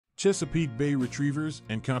Chesapeake Bay Retrievers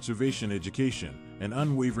and Conservation Education, an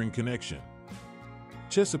unwavering connection.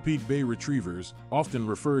 Chesapeake Bay Retrievers, often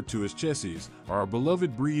referred to as Chessies, are a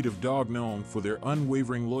beloved breed of dog known for their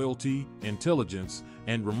unwavering loyalty, intelligence,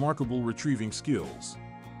 and remarkable retrieving skills.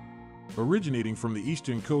 Originating from the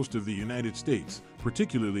eastern coast of the United States,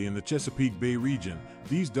 particularly in the Chesapeake Bay region,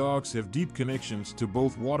 these dogs have deep connections to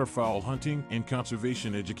both waterfowl hunting and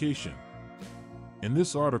conservation education. In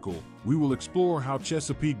this article, we will explore how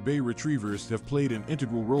Chesapeake Bay Retrievers have played an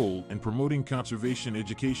integral role in promoting conservation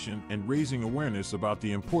education and raising awareness about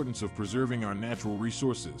the importance of preserving our natural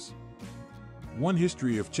resources. 1.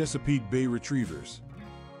 History of Chesapeake Bay Retrievers.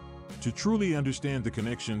 To truly understand the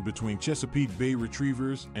connection between Chesapeake Bay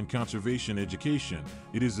Retrievers and conservation education,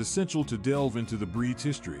 it is essential to delve into the breed's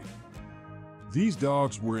history. These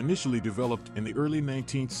dogs were initially developed in the early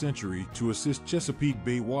 19th century to assist Chesapeake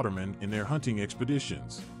Bay watermen in their hunting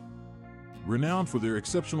expeditions. Renowned for their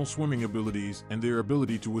exceptional swimming abilities and their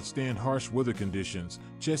ability to withstand harsh weather conditions,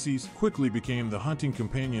 Chessies quickly became the hunting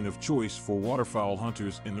companion of choice for waterfowl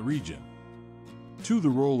hunters in the region. 2. The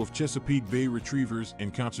role of Chesapeake Bay Retrievers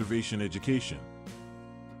in conservation education.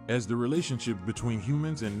 As the relationship between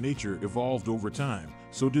humans and nature evolved over time,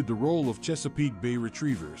 so did the role of Chesapeake Bay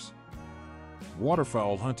Retrievers.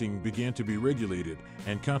 Waterfowl hunting began to be regulated,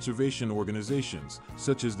 and conservation organizations,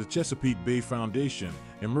 such as the Chesapeake Bay Foundation,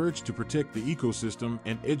 emerged to protect the ecosystem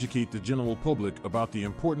and educate the general public about the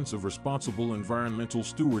importance of responsible environmental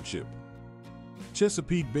stewardship.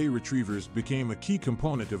 Chesapeake Bay Retrievers became a key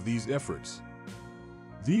component of these efforts.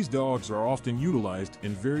 These dogs are often utilized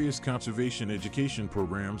in various conservation education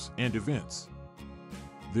programs and events.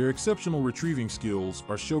 Their exceptional retrieving skills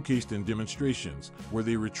are showcased in demonstrations, where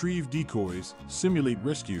they retrieve decoys, simulate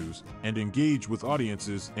rescues, and engage with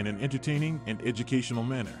audiences in an entertaining and educational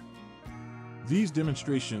manner. These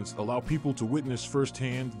demonstrations allow people to witness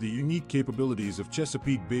firsthand the unique capabilities of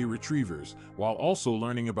Chesapeake Bay Retrievers, while also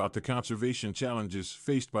learning about the conservation challenges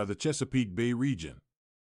faced by the Chesapeake Bay region.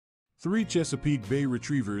 3. Chesapeake Bay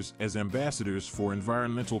Retrievers as ambassadors for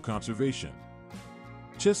environmental conservation.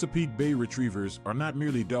 Chesapeake Bay Retrievers are not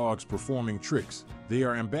merely dogs performing tricks, they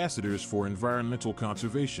are ambassadors for environmental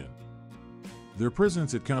conservation. Their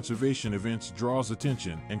presence at conservation events draws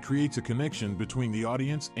attention and creates a connection between the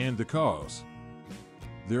audience and the cause.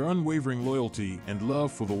 Their unwavering loyalty and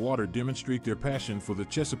love for the water demonstrate their passion for the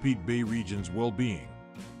Chesapeake Bay region's well-being.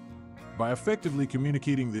 By effectively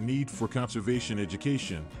communicating the need for conservation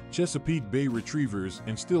education, Chesapeake Bay Retrievers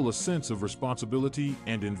instill a sense of responsibility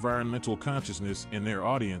and environmental consciousness in their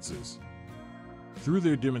audiences. Through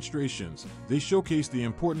their demonstrations, they showcase the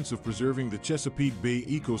importance of preserving the Chesapeake Bay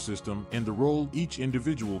ecosystem and the role each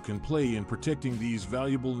individual can play in protecting these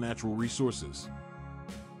valuable natural resources.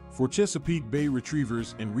 For Chesapeake Bay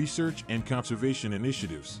Retrievers in research and conservation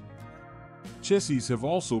initiatives. Chessies have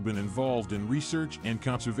also been involved in research and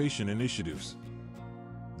conservation initiatives.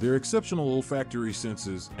 Their exceptional olfactory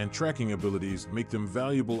senses and tracking abilities make them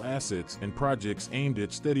valuable assets in projects aimed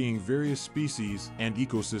at studying various species and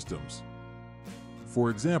ecosystems. For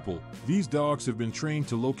example, these dogs have been trained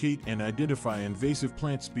to locate and identify invasive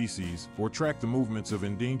plant species or track the movements of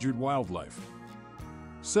endangered wildlife.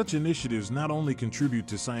 Such initiatives not only contribute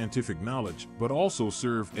to scientific knowledge, but also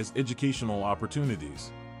serve as educational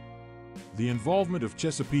opportunities. The involvement of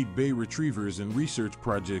Chesapeake Bay Retrievers in research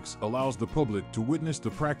projects allows the public to witness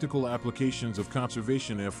the practical applications of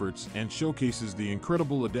conservation efforts and showcases the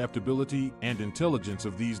incredible adaptability and intelligence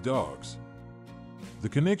of these dogs. The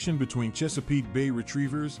connection between Chesapeake Bay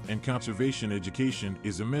Retrievers and conservation education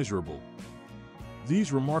is immeasurable.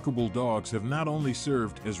 These remarkable dogs have not only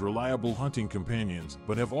served as reliable hunting companions,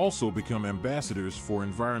 but have also become ambassadors for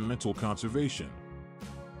environmental conservation.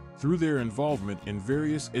 Through their involvement in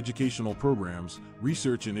various educational programs,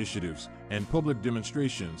 research initiatives, and public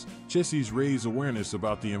demonstrations, Chessies raise awareness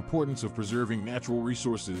about the importance of preserving natural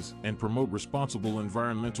resources and promote responsible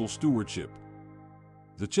environmental stewardship.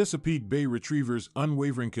 The Chesapeake Bay Retrievers'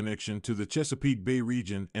 unwavering connection to the Chesapeake Bay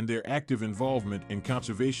region and their active involvement in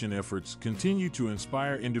conservation efforts continue to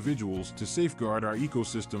inspire individuals to safeguard our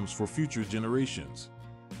ecosystems for future generations.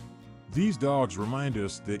 These dogs remind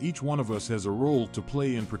us that each one of us has a role to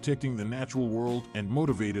play in protecting the natural world and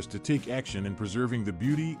motivate us to take action in preserving the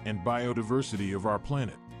beauty and biodiversity of our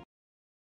planet.